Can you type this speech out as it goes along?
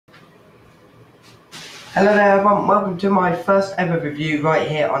Hello there everyone, welcome to my first ever review right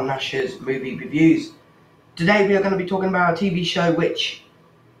here on NASHER'S Movie Reviews. Today we are going to be talking about a TV show which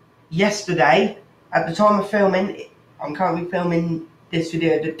yesterday, at the time of filming, I'm currently filming this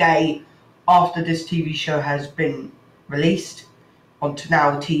video the day after this TV show has been released onto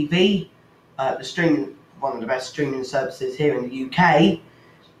NOWTV, one of the best streaming services here in the UK,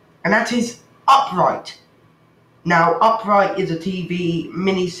 and that is Upright. Now Upright is a TV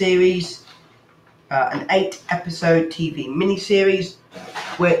miniseries, an 8-episode TV miniseries,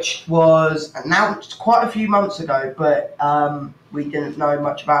 which was announced quite a few months ago, but we didn't know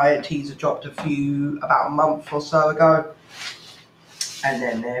much about it. Teaser dropped about a month or so ago, and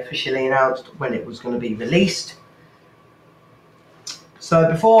then they officially announced when it was going to be released. So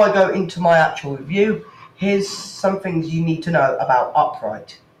before I go into my actual review, here's some things you need to know about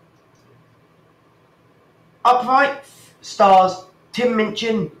Upright. Upright stars Tim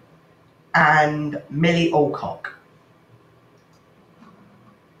Minchin and Millie Alcock.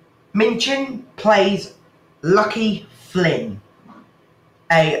 Minchin plays Lucky Flynn,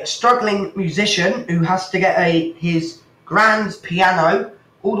 a struggling musician who has to get his grand's piano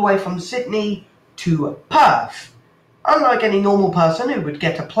all the way from Sydney to Perth. Unlike any normal person who would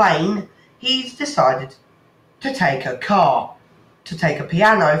get a plane, he's decided to take a car, to take a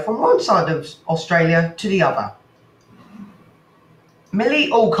piano from one side of Australia to the other.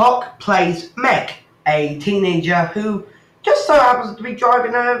 Millie Alcock plays Meg, a teenager who just so happens to be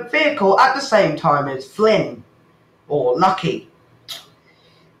driving a vehicle at the same time as Flynn, or Lucky.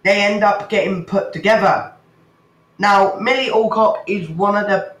 They end up getting put together. Now, Millie Alcock is one of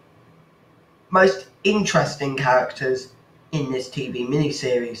the most interesting characters in this TV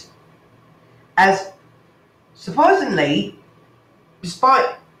miniseries, as supposedly,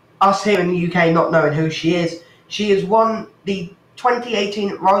 despite us here in the UK not knowing who she has won the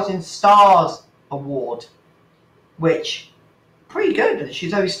 2018 Rising Stars Award, which pretty good.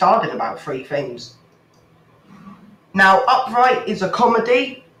 She's only starred in about 3 things. Now, Upright is a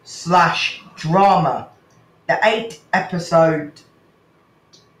comedy / drama. The 8-episode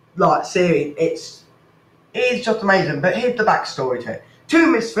series, it is just amazing. But here's the backstory to it.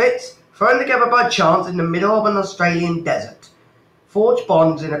 2 misfits thrown together by chance in the middle of an Australian desert forge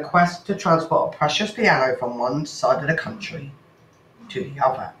bonds in a quest to transport a precious piano from one side of the country to the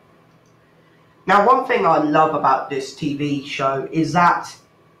other. Now, one thing I love about this TV show is that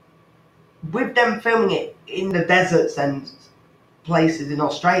with them filming it in the deserts and places in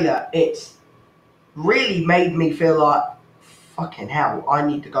Australia, it's really made me feel like, fucking hell, I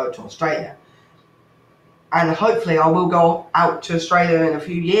need to go to Australia. And hopefully I will go out to Australia in a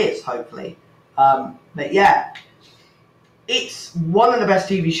few years, hopefully. But yeah, it's one of the best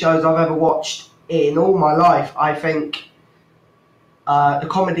TV shows I've ever watched in all my life. I think the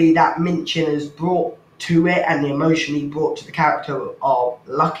comedy that Minchin has brought to it and the emotion he brought to the character of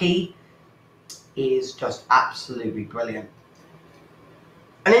Lucky is just absolutely brilliant.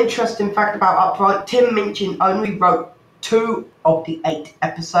 An interesting fact about Upright, Tim Minchin only wrote 2 of the 8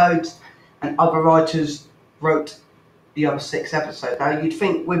 episodes, and other writers wrote the other 6 episodes. Now, you'd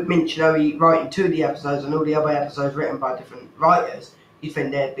think with Minchin only writing 2 of the episodes and all the other episodes written by different writers, you'd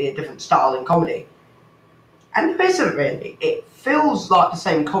think there'd be a different style in comedy. And there isn't really. It feels like the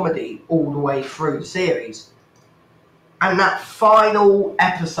same comedy all the way through the series. And that final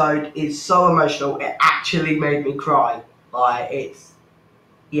episode is so emotional, it actually made me cry. It's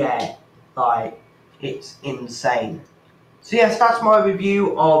insane. So yes, that's my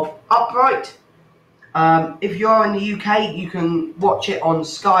review of Upright. If you are in the UK, you can watch it on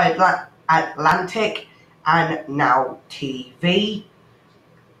Sky Atlantic and Now TV.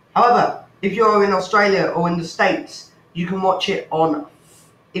 However, if you're in Australia or in the States, you can watch it on,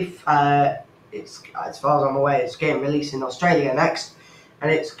 it's, as far as I'm aware, it's getting released in Australia next, and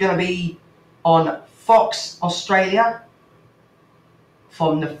it's going to be on Fox Australia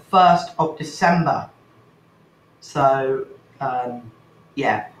from the 1st of December. So,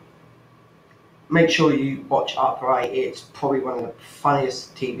 yeah, make sure you watch Upright. It's probably one of the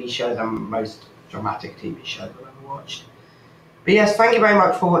funniest TV shows and most dramatic TV shows I've ever watched. But yes, thank you very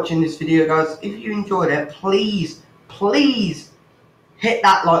much for watching this video, guys. If you enjoyed it, please hit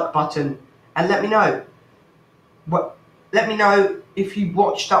that like button and let me know. Let me know if you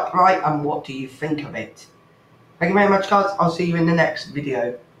watched Upright and what do you think of it. Thank you very much, guys. I'll see you in the next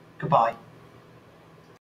video. Goodbye.